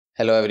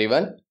Hello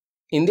everyone.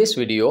 In this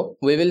video,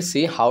 we will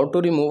see how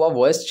to remove a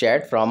voice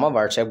chat from a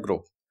WhatsApp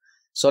group.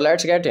 So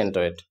let's get into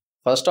it.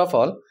 First of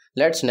all,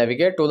 let's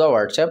navigate to the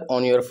WhatsApp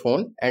on your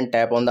phone and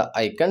tap on the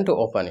icon to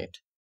open it.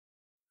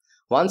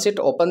 Once it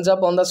opens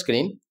up on the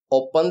screen,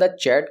 open the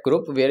chat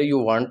group where you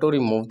want to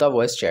remove the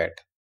voice chat.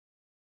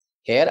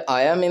 Here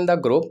I am in the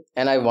group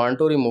and I want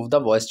to remove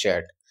the voice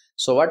chat.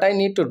 So what I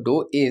need to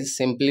do is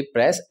simply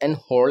press and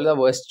hold the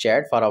voice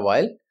chat for a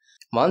while.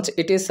 Once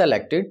it is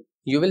selected,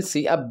 you will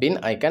see a bin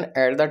icon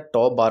at the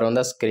top bar on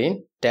the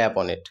screen. Tap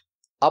on it.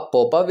 A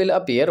pop-up will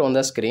appear on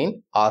the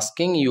screen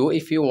asking you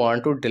if you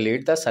want to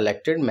delete the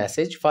selected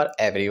message for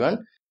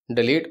everyone,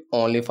 delete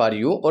only for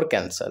you, or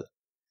cancel.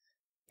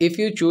 If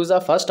you choose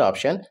the first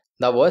option,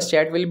 the voice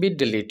chat will be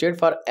deleted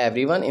for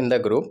everyone in the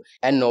group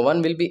and no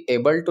one will be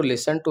able to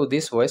listen to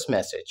this voice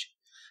message.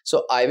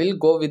 So I will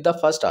go with the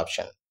first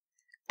option.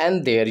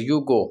 And there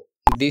you go.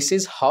 This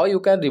is how you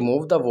can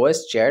remove the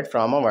voice chat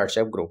from a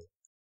WhatsApp group.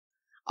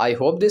 I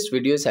hope this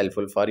video is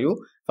helpful for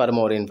you. For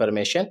more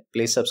information,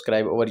 please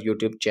subscribe our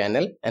YouTube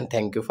channel and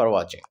thank you for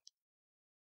watching.